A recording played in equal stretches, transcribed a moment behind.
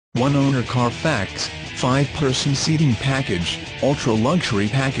1-owner Carfax, 5-person seating package, ultra-luxury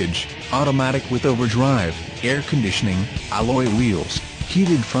package, automatic with overdrive, air conditioning, alloy wheels,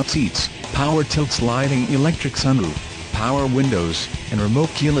 heated front seats, power tilt sliding electric sunroof, power windows, and remote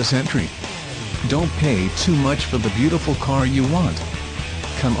keyless entry. Don't pay too much for the beautiful car you want.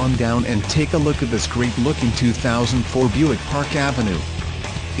 Come on down and take a look at this great-looking 2004 Buick Park Avenue.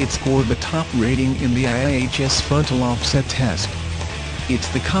 It scored the top rating in the IIHS frontal offset test. It's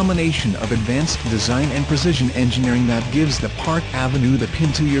the combination of advanced design and precision engineering that gives the Park Avenue the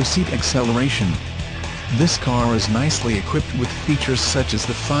pin-to-your seat acceleration. This car is nicely equipped with features such as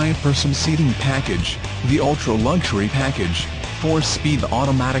the 5-person seating package, the ultra-luxury package, 4-speed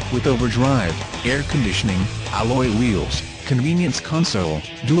automatic with overdrive, air conditioning, alloy wheels, convenience console,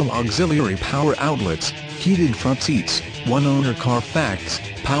 dual auxiliary power outlets, heated front seats, 1-owner Carfax,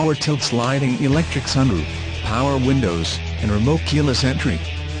 power tilt sliding electric sunroof, power windows, and remote keyless entry.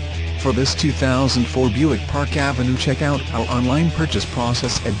 For this 2004 Buick Park Avenue, check out our online purchase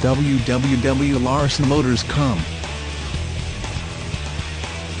process at www.larsenmotors.com.